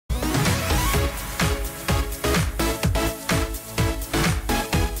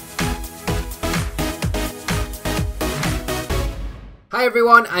Hi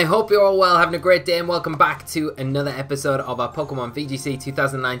everyone, I hope you're all well, having a great day, and welcome back to another episode of our Pokemon VGC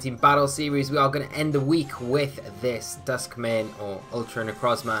 2019 Battle Series. We are going to end the week with this Duskmane or Ultra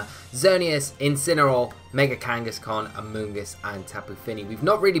Necrozma, Xerneas, Incineroar, Mega Kangaskhan, Amoonguss and Tapu Fini. We've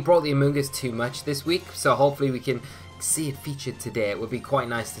not really brought the Amoonguss too much this week, so hopefully we can see it featured today. It would be quite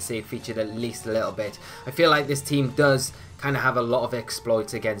nice to see it featured at least a little bit. I feel like this team does kind of have a lot of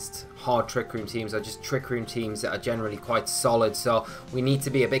exploits against hard Trick Room teams, or just Trick Room teams that are generally quite solid, so we need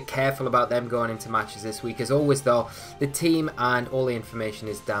to be a bit careful about them going into matches this week. As always though, the team and all the information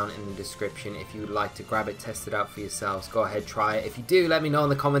is down in the description. If you would like to grab it, test it out for yourselves, go ahead, try it. If you do, let me know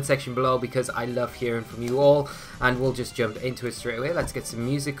in the comment section below, because I love hearing from you all, and we'll just jump into it straight away. Let's get some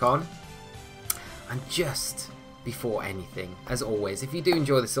music on. And just before anything, as always, if you do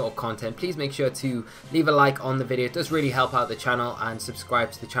enjoy this sort of content, please make sure to leave a like on the video. It does really help out the channel, and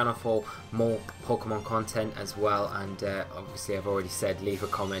subscribe to the channel for more Pokemon content as well. And obviously I've already said leave a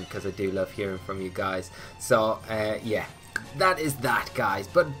comment, because I do love hearing from you guys. So yeah, that is that, guys.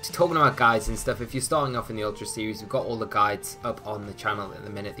 But talking about guides and stuff, if you're starting off in the Ultra series, we've got all the guides up on the channel at the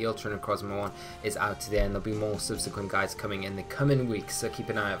minute. The Ultra Necrozma one is out today, and there'll be more subsequent guides coming in the coming weeks, so keep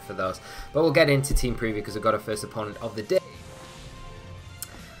an eye out for those. But we'll get into team preview, because we've got our first opponent of the day.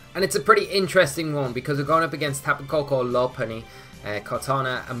 And it's a pretty interesting one, because we're going up against Tapu Koko, Lopunny,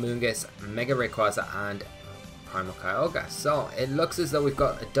 Kartana, Amoonguss, Mega Rayquaza and Primal Kyogre. So it looks as though we've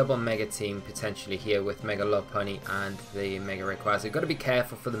got a double Mega team potentially here with Mega Lopunny and the Mega Rayquaza. You've got to be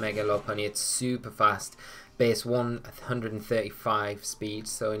careful for the Mega Lopunny. It's super fast, base 135 speed,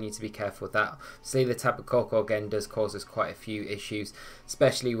 so we need to be careful with that. See, the Tapu Koko again does cause us quite a few issues,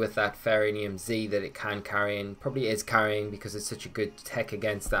 especially with that Ferronium Z that it can carry, and probably is carrying because it's such a good tech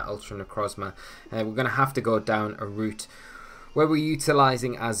against that Ultra Necrozma. We're going to have to go down a route where we're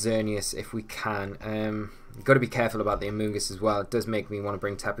utilising our Xerneas if we can. You've got to be careful about the Amoonguss as well. It does make me want to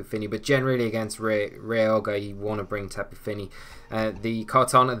bring Tapu Fini, but generally against Rayquaza you want to bring Tapu Fini. The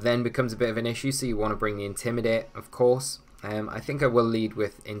Kartana then becomes a bit of an issue, so you want to bring the Intimidate, of course. I think I will lead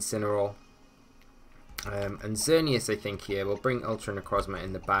with Incineroar. And Xerneas, I think here, we'll bring Ultra Necrozma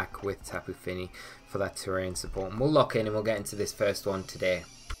in the back with Tapu Fini for that terrain support. And we'll lock in and we'll get into this first one today.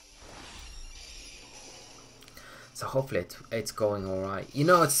 So hopefully it's going alright. You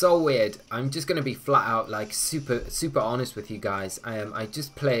know, it's so weird. I'm just going to be flat out like super honest with you guys. I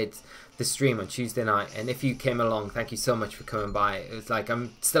just played the stream on Tuesday night, and if you came along, thank you so much for coming by. It was like,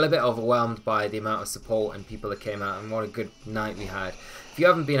 I'm still a bit overwhelmed by the amount of support and people that came out, and what a good night we had. If you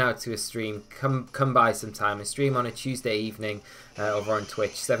haven't been out to a stream, come by sometime. I stream on a Tuesday evening over on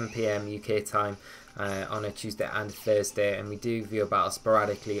Twitch, 7 PM UK time. On a Tuesday and Thursday, and we do view battle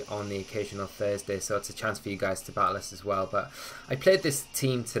sporadically on the occasional Thursday, so it's a chance for you guys to battle us as well. But I played this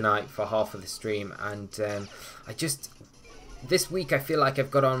team tonight for half of the stream, and this week I feel like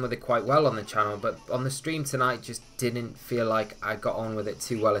I've got on with it quite well on the channel, but on the stream tonight just didn't feel like I got on with it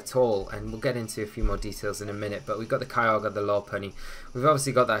too well at all. And we'll get into a few more details in a minute. But we've got the Kyogre, the Lopunny. We've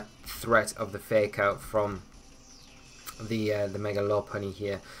obviously got that threat of the fake out from the Mega Lopunny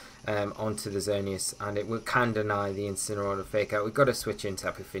here. Onto the Xerneas, and it can deny the Incineroar the fake out. We've got to switch in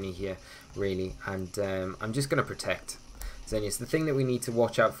Tapu Fini here, really, and I'm just going to protect Xerneas. The thing that we need to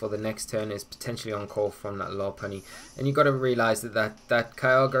watch out for the next turn is potentially on call from that Lopunny, and you've got to realise that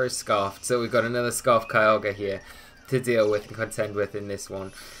Kyogre is scarfed, so we've got another scarfed Kyogre here to deal with and contend with in this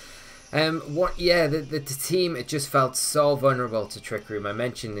one. The team, it just felt so vulnerable to Trick Room. I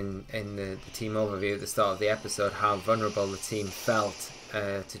mentioned in the team overview at the start of the episode how vulnerable the team felt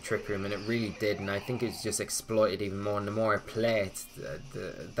to Trick Room, and it really did, and I think it's just exploited even more. And the more I play it,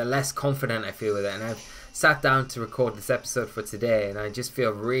 the less confident I feel with it. And I've sat down to record this episode for today, and I just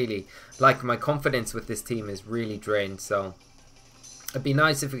feel really like my confidence with this team is really drained. So it'd be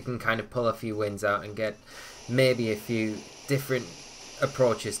nice if we can kind of pull a few wins out and get maybe a few different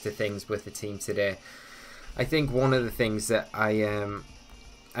approaches to things with the team today. I think one of the things that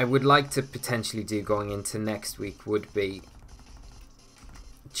I would like to potentially do going into next week would be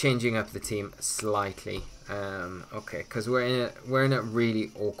changing up the team slightly. Okay, because we're in a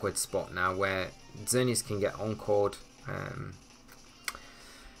really awkward spot now where Xerneas can get encored,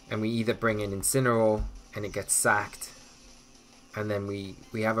 and we either bring in Incineroar and it gets sacked, and then we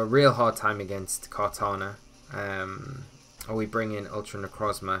have a real hard time against Kartana, or we bring in Ultra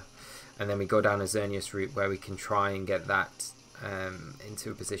Necrozma, and then we go down a Xerneas route where we can try and get that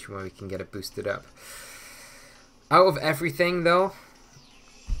into a position where we can get it boosted up. Out of everything though,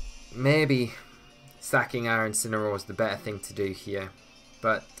 maybe sacking our Incineroar is the better thing to do here,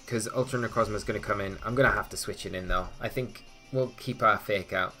 but because Ultra Necrozma is going to come in, I'm going to have to switch it in though. I think we'll keep our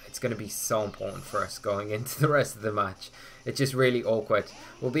fake out. It's going to be so important for us going into the rest of the match. It's just really awkward.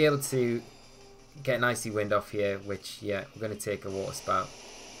 We'll be able to get an Icy Wind off here, which, yeah, we're going to take a Water Spout.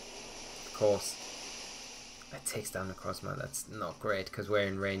 Of course. That takes down the Necrozma. That's not great because we're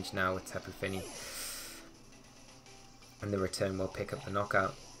in range now with Tapu Fini. And the return will pick up the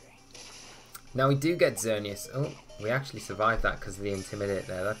knockout. Now we do get Xerneas. Oh, we actually survived that because of the Intimidate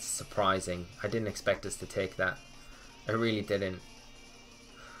there. That's surprising. I didn't expect us to take that. I really didn't.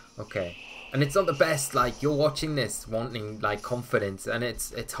 Okay. And it's not the best, like, you're watching this wanting, like, confidence, and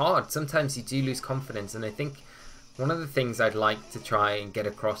it's hard. Sometimes you do lose confidence, and I think one of the things I'd like to try and get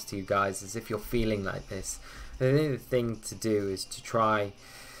across to you guys is if you're feeling like this, I think the thing to do is to try,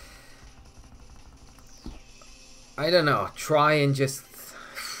 I don't know, try and just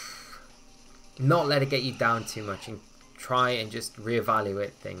not let it get you down too much, and try and just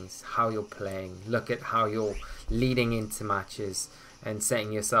reevaluate things, how you're playing, look at how you're leading into matches, and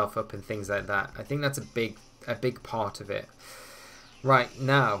setting yourself up and things like that. I think that's a big part of it. Right,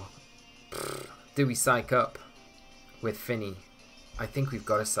 now, do we psych up with Fini? I think we've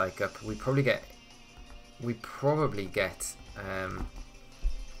got to psych up. We probably get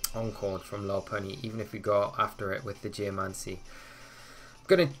Encored from Lopunny, even if we go after it with the Geomancy.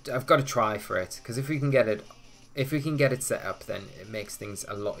 I've got to try for it, because if we can get it set up, then it makes things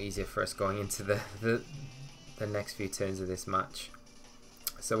a lot easier for us going into the next few turns of this match.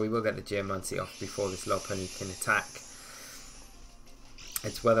 So we will get the Geomancy off before this Lopunny can attack.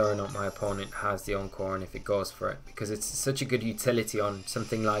 It's whether or not my opponent has the Encore and if it goes for it, because it's such a good utility on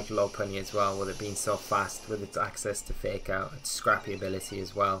something like Lopunny as well, with it being so fast, with its access to fake out, its scrappy ability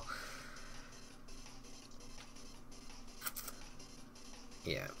as well.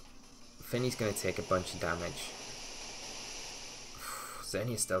 Yeah, Fini's going to take a bunch of damage.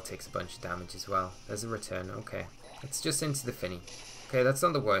 Xerneas still takes a bunch of damage as well. There's a return. Okay, it's just into the Fini. Okay, that's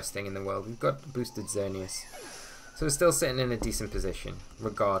not the worst thing in the world. We've got boosted Xerneas. So we're still sitting in a decent position,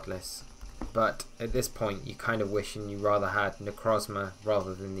 regardless. But at this point, you kind of wish and you rather had Necrozma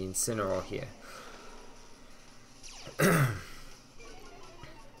rather than the Incineroar here.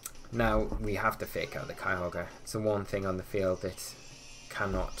 Now, we have to fake out the Kyogre. It's the one thing on the field that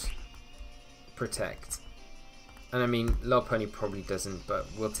cannot protect. And I mean, Lopunny probably doesn't, but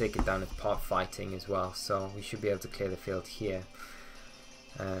we'll take it down as part fighting as well. So we should be able to clear the field here.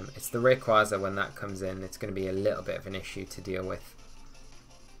 It's the Rayquaza when that comes in. It's going to be a little bit of an issue to deal with.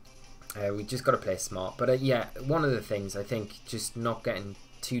 We just got to play smart. But yeah, one of the things, I think, just not getting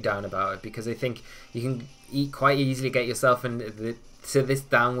too down about it, because I think you can quite easily get yourself into this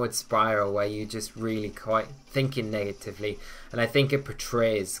downward spiral where you're just really quite thinking negatively. And I think it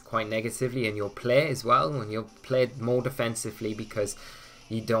portrays quite negatively in your play as well, when you're played more defensively because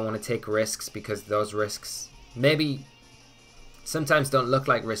you don't want to take risks, because those risks maybe sometimes don't look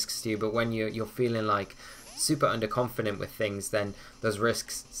like risks to you, but when you're feeling like super underconfident with things, then those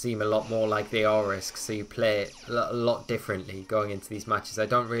risks seem a lot more like they are risks, so you play it a lot differently going into these matches. I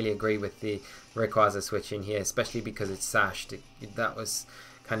don't really agree with the Rayquaza switch in here, especially because it's sashed. That was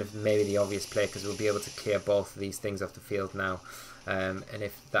kind of maybe the obvious play, because we'll be able to clear both of these things off the field now. And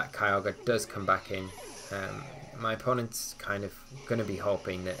if that Kyogre does come back in, my opponent's kind of going to be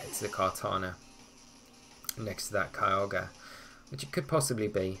hoping that it's the Kartana next to that Kyogre, which it could possibly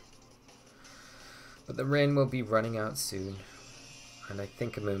be. But the rain will be running out soon, and I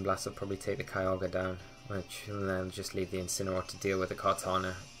think a Moonblast will probably take the Kyogre down, which will then just leave the Incineroar to deal with a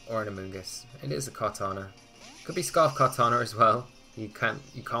Kartana or an Amoonguss. It is a Kartana. Could be Scarf Kartana as well. You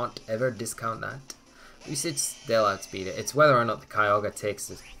can't ever discount that. We should still outspeed it. It's whether or not the Kyogre takes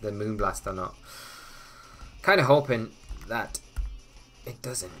the Moonblast or not. Kind of hoping that it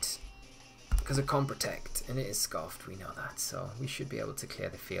doesn't, because it can't protect, and it is scarfed, we know that, so we should be able to clear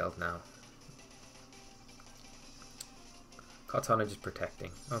the field now. Kartana just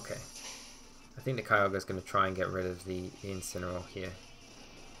protecting. Okay. I think the Kyogre is going to try and get rid of the Incineroar here,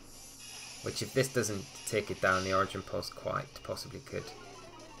 which if this doesn't take it down, the Origin Pulse quite possibly could.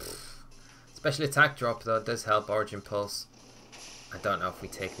 Special attack drop though does help Origin Pulse. I don't know if we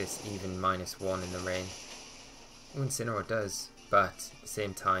take this even -1 in the rain. Ooh, Incineroar does, but at the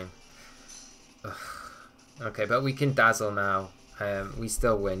same time. Ugh. Okay, but we can Dazzle now. We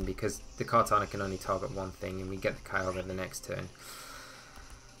still win because the Kartana can only target one thing, and we get the Kyogre the next turn.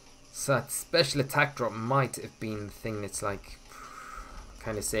 So that special attack drop might have been the thing that's like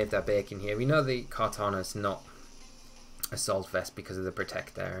kind of saved our bacon here. We know the Kartana is not Assault Vest because of the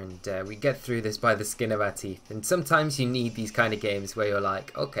Protect there, and we get through this by the skin of our teeth. And sometimes you need these kind of games where you're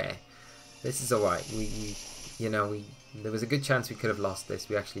like, okay, this is alright. There was a good chance we could have lost this.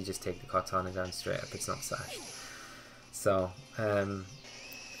 We actually just take the Kartana down straight up. It's not sashed. So, and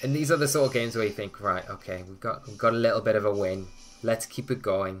these are the sort of games where you think, right, okay, we've got a little bit of a win. Let's keep it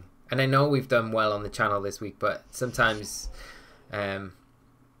going. And I know we've done well on the channel this week, but sometimes I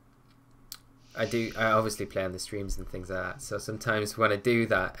obviously play on the streams and things like that. So sometimes when I do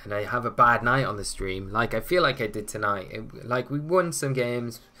that and I have a bad night on the stream, like I feel like I did tonight, like we won some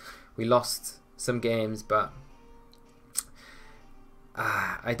games, we lost some games, but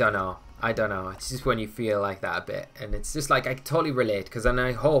I don't know. It's just when you feel like that a bit, and it's just like I totally relate, because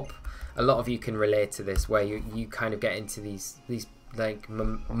I hope a lot of you can relate to this, where you kind of get into these like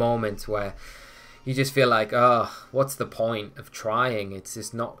moments where you just feel like, oh, what's the point of trying? It's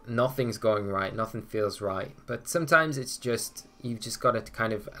just nothing's going right, nothing feels right. But sometimes it's just, you've just got to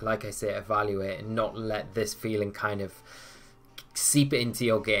kind of, like I say, evaluate and not let this feeling kind of seep it into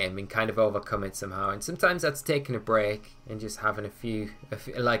your game and kind of overcome it somehow. And sometimes that's taking a break and just having a few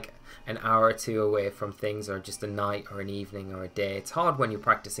like an hour or two away from things, or just a night or an evening or a day. It's hard when you're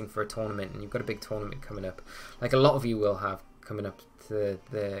practicing for a tournament and you've got a big tournament coming up, like a lot of you will have coming up to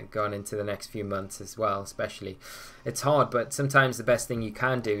going into the next few months as well. Especially, it's hard, but sometimes the best thing you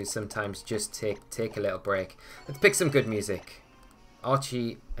can do is sometimes just take a little break. Let's pick some good music.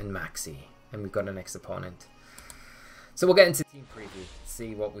 Archie and Maxie, and we've got our next opponent. So we'll get into team preview,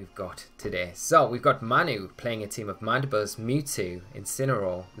 see what we've got today. So we've got Manu playing a team of Mandibuzz, Mewtwo,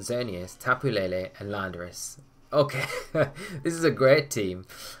 Incineroar, Xerneas, Tapu Lele, and Landorus. Okay, this is a great team.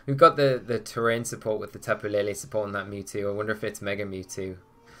 We've got the terrain support with the Tapu Lele supporting that Mewtwo. I wonder if it's Mega Mewtwo.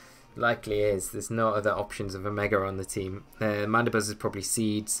 Likely is. There's no other options of a Mega on the team. Mandibuzz is probably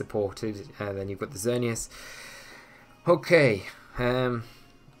Seed supported. Then you've got the Xerneas. Okay,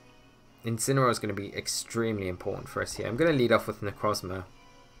 Incineroar is going to be extremely important for us here. I'm going to lead off with Necrozma.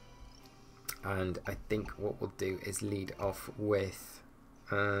 And I think what we'll do is lead off with...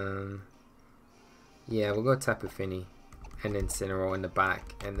 yeah, we'll go Tapu Fini and Incineroar in the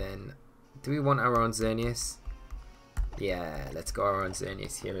back. And then, do we want our own Xerneas? Yeah, let's go our own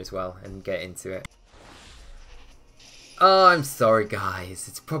Xerneas here as well and get into it. Oh, I'm sorry guys.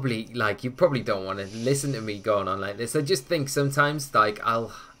 It's probably, like, you probably don't want to listen to me going on like this. I just think sometimes, like,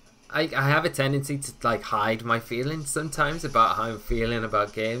 I have a tendency to, like, hide my feelings sometimes about how I'm feeling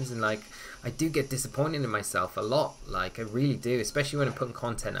about games, and, like, I do get disappointed in myself a lot. Like, I really do, especially when I'm putting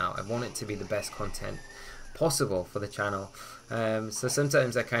content out. I want it to be the best content possible for the channel. So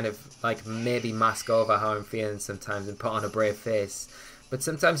sometimes I kind of, like, maybe mask over how I'm feeling sometimes and put on a brave face. But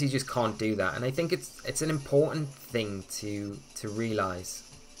sometimes you just can't do that, and I think it's an important thing to realise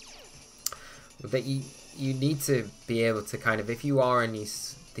that you need to be able to kind of, if you are in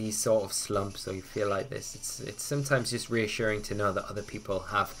these sort of slumps, or you feel like this, it's sometimes just reassuring to know that other people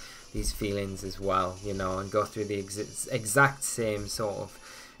have these feelings as well, you know, and go through the exact same sort of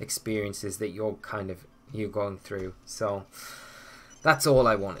experiences that you're going through. So that's all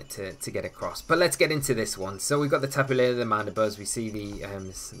I wanted to get across. But let's get into this one. So we've got the Tapu Lele, the Mandibuzz. We see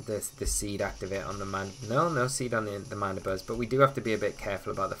the seed activate on the no seed on the Mandibuzz, but we do have to be a bit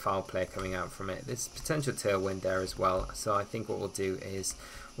careful about the foul play coming out from it. There's potential tailwind there as well. So I think what we'll do is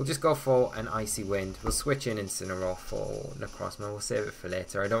we'll just go for an Icy Wind. We'll switch in Incineroar for Necrozma. We'll save it for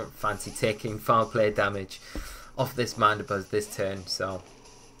later. I don't fancy taking foul play damage off this Mandibuzz this turn, so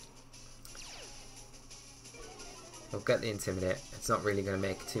we'll get the Intimidate. It's not really going to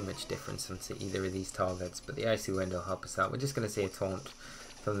make too much difference onto either of these targets, but the Icy Wind will help us out. We're just going to see a taunt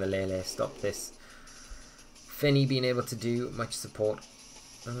from the Lele. Stop this Fini being able to do much support.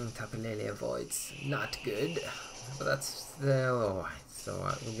 Tapu Lele avoids. Not good. But that's alright. So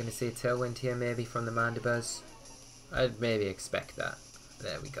we're going to see a Tailwind here maybe from the Mandibuzz. I'd maybe expect that.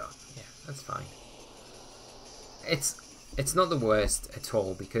 There we go. Yeah, that's fine. It's not the worst at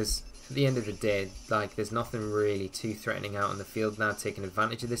all, because at the end of the day, like, there's nothing really too threatening out on the field now taking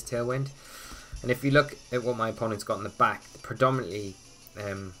advantage of this Tailwind. And if you look at what my opponent's got in the back, predominantly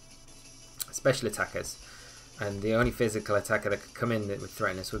special attackers, and the only physical attacker that could come in that would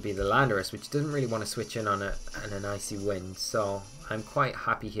threaten us would be the Landorus, which doesn't really want to switch in on an Icy Wind. So I'm quite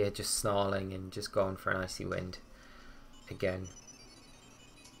happy here just snarling and just going for an Icy Wind again.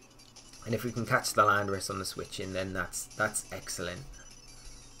 And if we can catch the Landorus on the switch in, then that's excellent.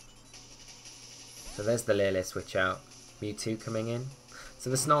 So there's the Lele switch out. Mewtwo coming in.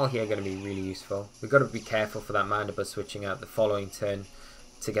 So the Snarl here going to be really useful. We've got to be careful for that Mandibuzz switching out the following turn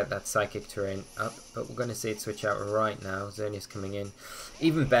to get that Psychic Terrain up. But we're going to see it switch out right now. Xerneas coming in.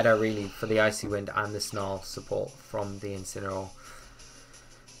 Even better really for the Icy Wind and the Snarl support from the Incineroar.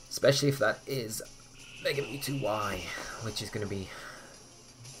 Especially if that is Mega Mewtwo Y, which is going to be...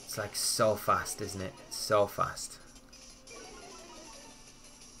 It's like so fast, isn't it? It's so fast.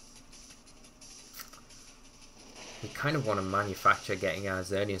 we kind of want to manufacture getting our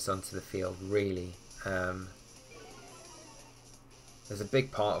Xerneas onto the field, really. There's a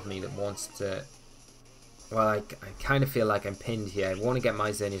big part of me that wants to... Well, I kind of feel like I'm pinned here. I want to get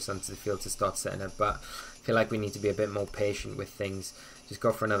my Xerneas onto the field to start setting up, but I feel like we need to be a bit more patient with things. Just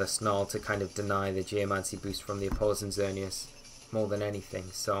go for another Snarl to kind of deny the Geomancy boost from the opposing Xerneas more than anything.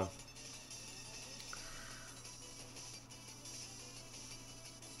 So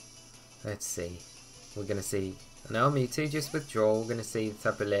let's see. We're going to see... No, Mewtwo just withdraw. We're going to see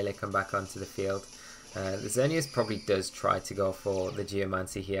Tapu Fini come back onto the field. The Xerneas probably does try to go for the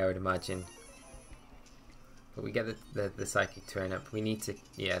Geomancy here, I would imagine. But we get the Psychic Terrain up. We need to...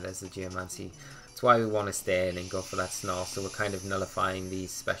 Yeah, there's the Geomancy. That's why we want to stay in and go for that Snarl. So we're kind of nullifying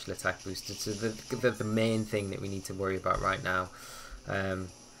these special attack boosters. So the main thing that we need to worry about right now.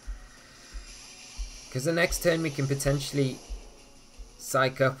 Because the next turn we can potentially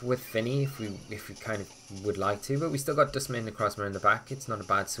Psych up with Fini if we kind of would like to. But we still got Duskmane and Necrozma in the back. It's not a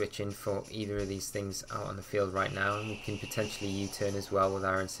bad switch in for either of these things out on the field right now. And we can potentially U-turn as well with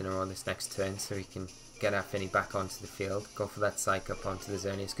our Incineroar this next turn. So we can get our Fini back onto the field, go for that Psych up onto the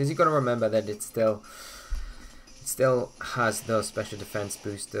Xerneas, because you've got to remember that it still has those special defense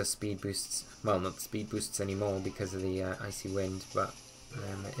boosts, those speed boosts. Well, not speed boosts anymore because of the Icy Wind, but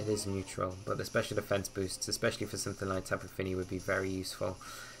it is neutral. But the special defense boosts, especially for something like Tapu Fini, would be very useful.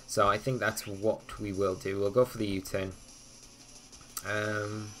 So I think that's what we will do. We'll go for the U-turn.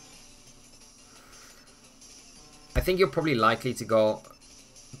 I think you're probably likely to go...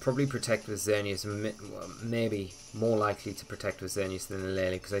 Probably protect with Xerneas, maybe more likely to protect with Xerneas than the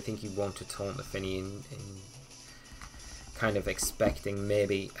Lele, because I think you want to taunt the Fini in kind of expecting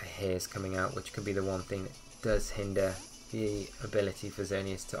maybe a Haze coming out, which could be the one thing that does hinder the ability for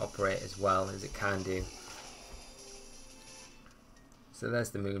Xerneas to operate as well as it can do. So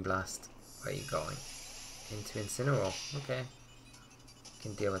there's the Moonblast. Where are you going? Into Incineroar. Okay.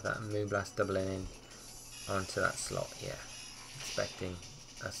 Can deal with that. Moonblast doubling in onto that slot, yeah. Expecting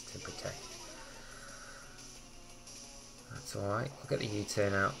us to protect. That's alright. We'll get the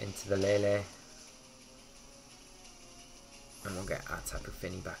U-turn out into the Lele. And we'll get our Tapu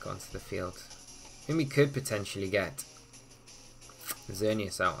Fini back onto the field. I think we could potentially get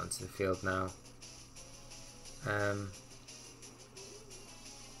Xerneas out onto the field now.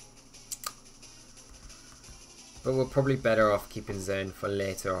 But we're probably better off keeping Xern for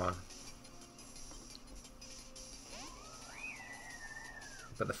later on.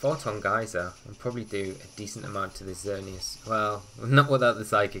 But the Photon Geyser will probably do a decent amount to the Xerneas. Well, not without the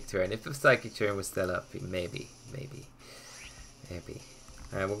Psychic Terrain. If the Psychic Terrain was still up, maybe.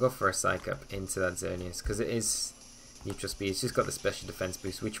 We'll go for a Psych up into that Xerneas, because it is neutral speed. It's just got the special defense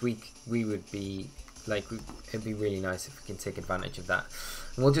boost, which we would be like, it'd be really nice if we can take advantage of that.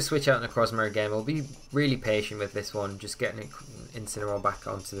 And we'll just switch out Necrozma again. We'll be really patient with this one, just getting Incineroar back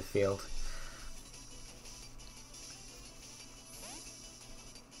onto the field.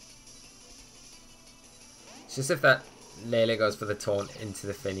 It's just if that Lele goes for the taunt into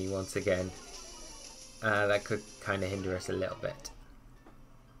the Fini once again, that could kind of hinder us a little bit.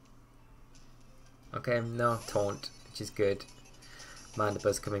 Okay, no taunt, which is good.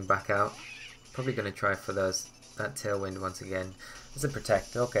 Mandibuzz coming back out. Probably going to try for that Tailwind once again. It's a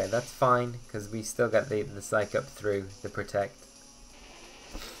Protect. Okay, that's fine, because we still get the Psych up through the Protect.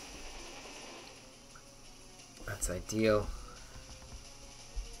 That's ideal.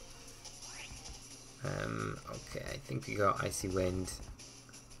 Okay, I think we got Icy Wind.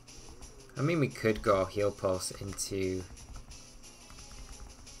 I mean, we could go Heal Pulse into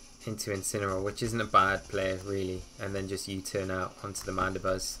Incineroar, which isn't a bad play really, and then just U-turn out onto the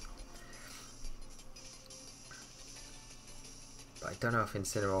Mandibuzz. But I don't know if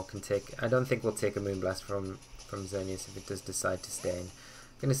Incineroar can take... I don't think we'll take a Moonblast from Xerneas if it does decide to stay in.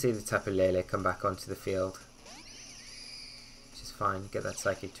 I'm going to see the Tapu Lele come back onto the field. Fine, get that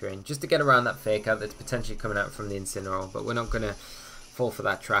Psychic Terrain just to get around that fake out that's potentially coming out from the Incineroar, but we're not going to fall for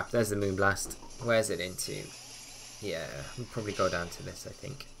that trap. There's the Moonblast. Where's it into? Yeah, we'll probably go down to this, I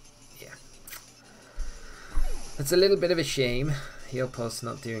think. Yeah. That's a little bit of a shame. Heal Pulse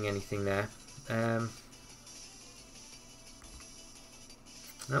not doing anything there. Now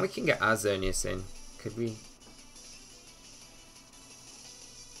we can get our Xerneas in. Could we?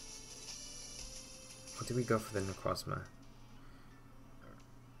 Or do we go for the Necrozma?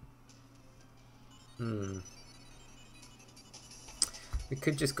 We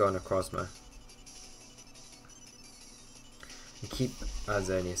could just go on Necrozma and keep our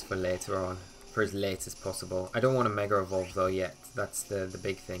Xerneas for later on, for as late as possible. I don't want to Mega Evolve though yet. That's the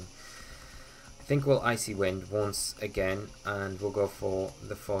big thing. I think we'll Icy Wind once again, and we'll go for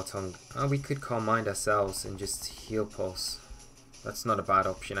the Photon. Oh, we could Calm Mind ourselves and just Heal Pulse. That's not a bad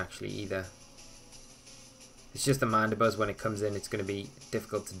option actually either. It's just the Mandibuzz, when it comes in, it's going to be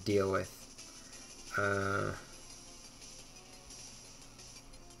difficult to deal with. So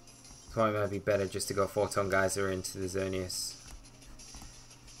it might be better just to go Photon Geyser into the Xerneas.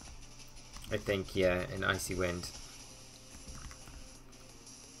 I think, yeah, an Icy Wind.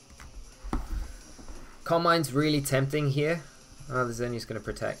 Calm Mind's really tempting here. Oh, the Xerneas going to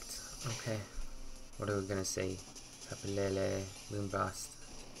protect. Okay. What are we going to see? Tapu Lele, Moonblast.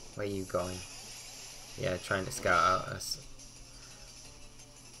 Where are you going? Yeah, trying to scout out us.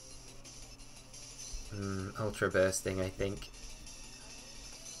 Ultra Bursting, I think.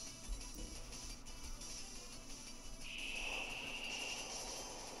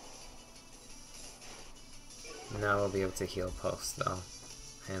 Now we'll be able to Heal Pulse though.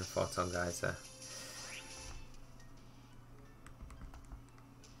 And Photon Geyser.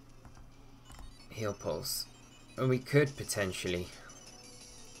 Heal Pulse. And we could potentially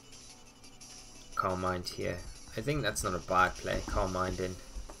Calm Mind here. I think that's not a bad play. Calm Mind in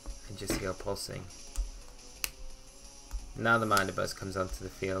and just Heal Pulsing. Now the Mandibuzz comes onto the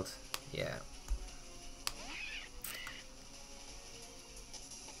field. Yeah.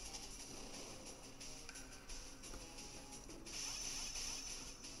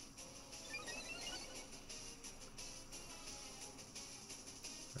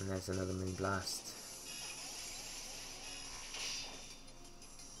 And there's another Moonblast.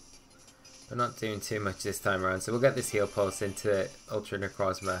 We're not doing too much this time around, so we'll get this Heal Pulse into Ultra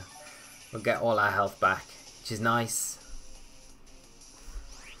Necrozma. We'll get all our health back, which is nice.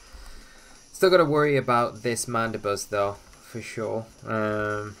 Still got to worry about this Mandibuzz though, for sure.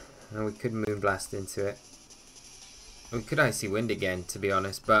 And we could Moonblast into it. We could Icy Wind again, to be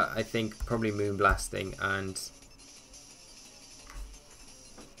honest, but I think probably Moonblasting. And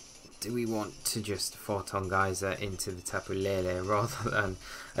do we want to just Photon Geyser into the Tapu Lele rather than...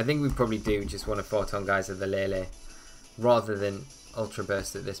 I think we probably do just want to Photon Geyser the Lele rather than Ultra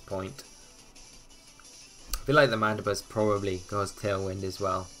Burst at this point. I feel like the Mandibuzz probably goes Tailwind as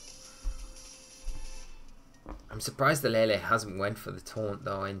well. I'm surprised the Lele hasn't went for the Taunt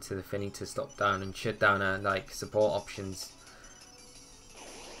though into the Fini to stop down and shut down our like support options.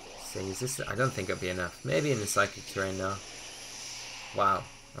 See, is this... I don't think it'll be enough. Maybe in the Psychic Terrain though. Wow.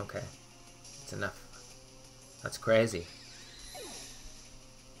 Okay, it's enough. That's crazy.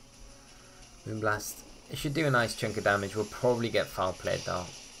 Moonblast. It should do a nice chunk of damage. We'll probably get Foul Played though.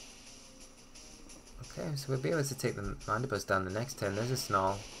 Okay, so we'll be able to take the Mandibuzz down the next turn. There's a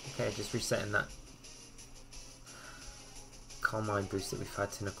Snarl. Okay, just resetting that Calm Mind boost that we've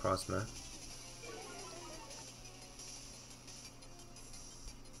had to Necrozma.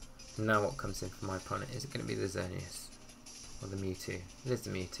 Now what comes in for my opponent? Is it going to be the Xerneas? Or the Mewtwo? It is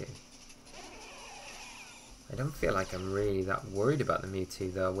the Mewtwo. I don't feel like I'm really that worried about the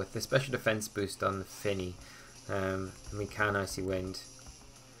Mewtwo though. With the special defense boost on the Fini, and we can Icy Wind.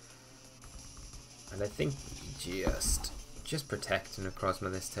 And I think just protect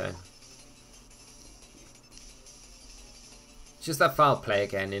Necrozma this turn. Just that foul play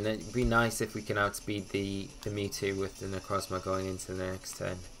again, and it'd be nice if we can outspeed the Mewtwo with the Necrozma going into the next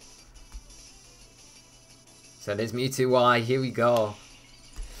turn. So there's Mewtwo Y, here we go.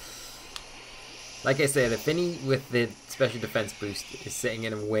 Like I say, the Fini with the special defense boost is sitting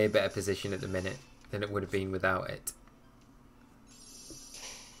in a way better position at the minute than it would have been without it.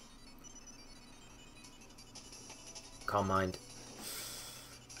 Calm Mind.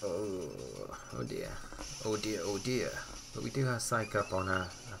 Oh dear. Oh dear, oh dear. But we do have Psych Up on our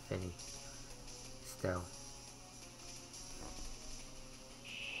Fini. Still.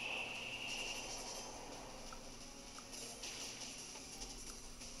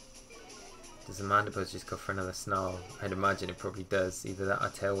 Does the Mandibuzz just go for another Snarl? I'd imagine it probably does. Either that or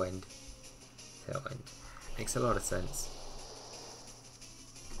Tailwind. Tailwind. Makes a lot of sense.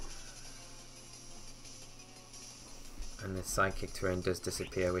 And the Psychic Terrain does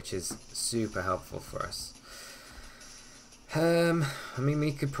disappear, which is super helpful for us. I mean,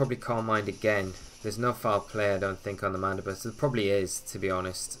 we could probably Calm Mind again. There's no foul play, I don't think, on the Mandibuzz. There probably is, to be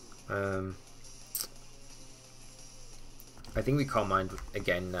honest. I think we Calm Mind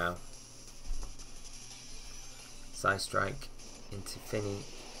again now. Psy Strike into Fini.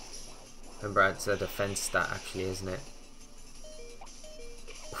 Remember, it's a defense stat, actually, isn't it?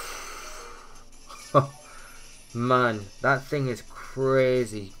 Man, that thing is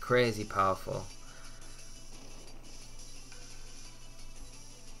crazy, crazy powerful.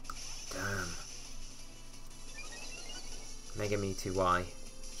 Damn. Mega Mewtwo Y.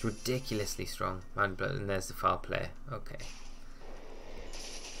 It's ridiculously strong. Man, and there's the foul play. Okay.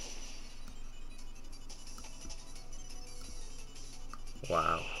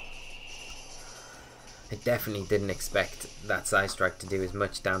 Wow. I definitely didn't expect that Side Strike to do as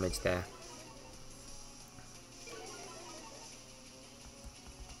much damage there.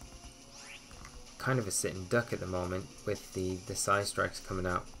 Kind of a sitting duck at the moment with the Side Strikes coming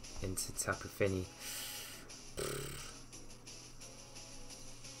out into Tapu Fini.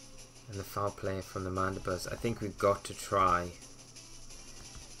 And the foul play from the Mandibuzz. I think we've got to try.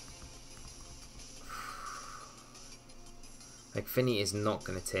 Like, Fini is not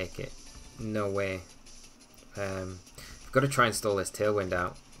going to take it. No way. We've got to try and stall this Tailwind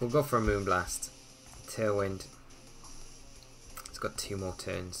out. We'll go for a Moonblast. Tailwind. It's got 2 more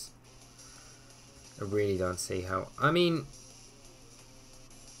turns. I really don't see how. I mean,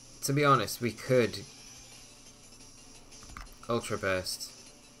 to be honest, we could Ultra Burst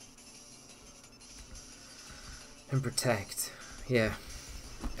and Protect. Yeah.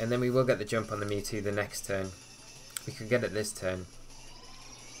 And then we will get the jump on the Mewtwo the next turn. We could get it this turn.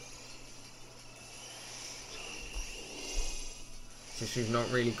 Since we've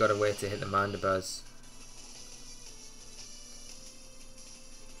not really got a way to hit the Mandibuzz.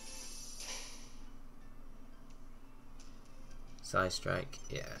 Side Strike,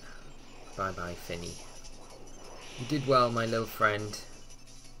 yeah. Bye bye, Fini. You did well, my little friend.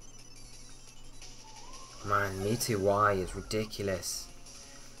 Man, Mewtwo Y is ridiculous.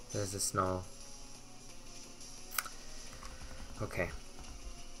 There's the Snarl. Okay.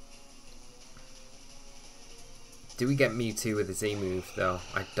 Do we get Mewtwo with a Z move though?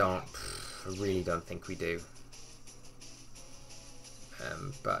 I really don't think we do.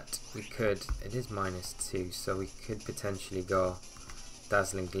 But we could. It is -2, so we could potentially go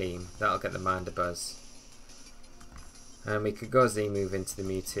Dazzling Gleam. That'll get the Mandibuzz. And we could go Z move into the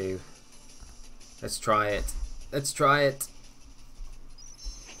Mewtwo. Let's try it. Let's try it.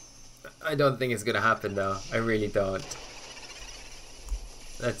 I don't think it's gonna happen though. I really don't.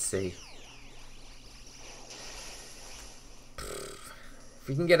 Let's see. If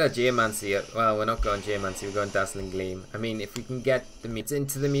we can get our Geomancy, well, we're not going Geomancy, we're going Dazzling Gleam. I mean, if we can get the Mewtwo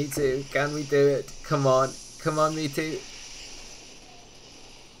into the Mewtwo, can we do it? Come on, come on, Mewtwo.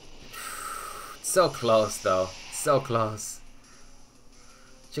 So close, though. So close.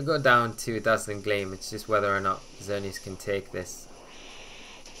 Should go down to Dazzling Gleam. It's just whether or not Xerneas can take this.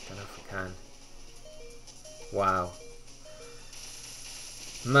 Don't know if we can. Wow.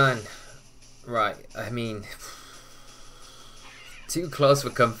 Man, right, I mean, too close for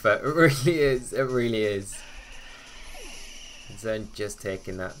comfort. It really is, it really is. Zern just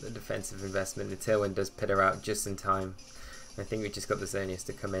taking the defensive investment. The Tailwind does pit her out just in time. I think we just got the Xerneas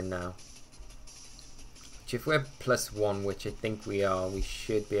to come in now. Which if we're +1, which I think we are, we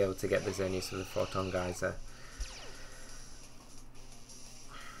should be able to get the Xerneas with a Photon Geyser.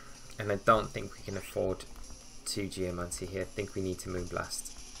 And I don't think we can afford 2 Geomancy here. I think we need to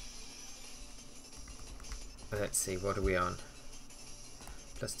Moonblast. Let's see, what are we on?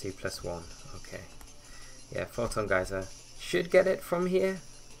 +2, +1. Okay. Yeah, Photon Geyser. Should get it from here.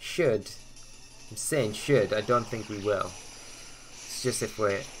 Should. I'm saying should. I don't think we will. It's just if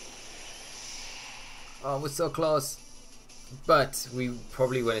we're... Oh, we're so close. But we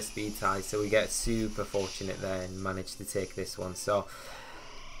probably win a speed tie, so we get super fortunate there and manage to take this one. So...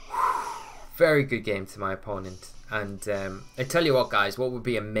 very good game to my opponent. And I tell you what, guys, what would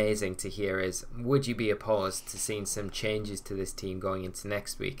be amazing to hear is, would you be opposed to seeing some changes to this team going into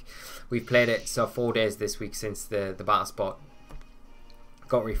next week? We've played it, so 4 days this week since the Battle Spot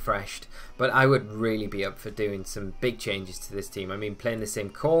got refreshed, but I would really be up for doing some big changes to this team. I mean, playing the same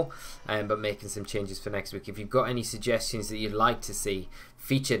core, but making some changes for next week. If you've got any suggestions that you'd like to see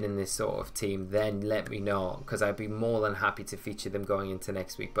featured in this sort of team, then let me know, because I'd be more than happy to feature them going into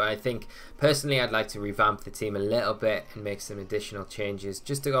next week. But I think personally I'd like to revamp the team a little bit and make some additional changes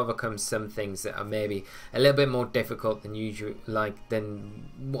just to overcome some things that are maybe a little bit more difficult than usual,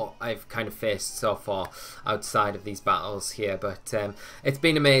 than what I've kind of faced so far outside of these battles here. But it's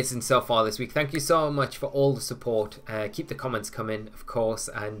been amazing so far this week. Thank you so much for all the support. Keep the comments coming, of course,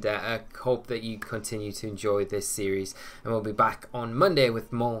 and I hope that you continue to enjoy this series, and we'll be back on Monday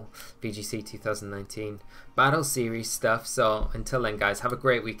with more VGC 2019 Battle Series stuff. So until then, guys, have a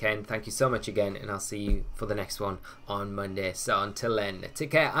great weekend. Thank you so much again, and I'll see you for the next one on Monday. So until then,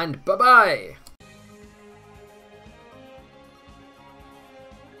 take care and bye bye.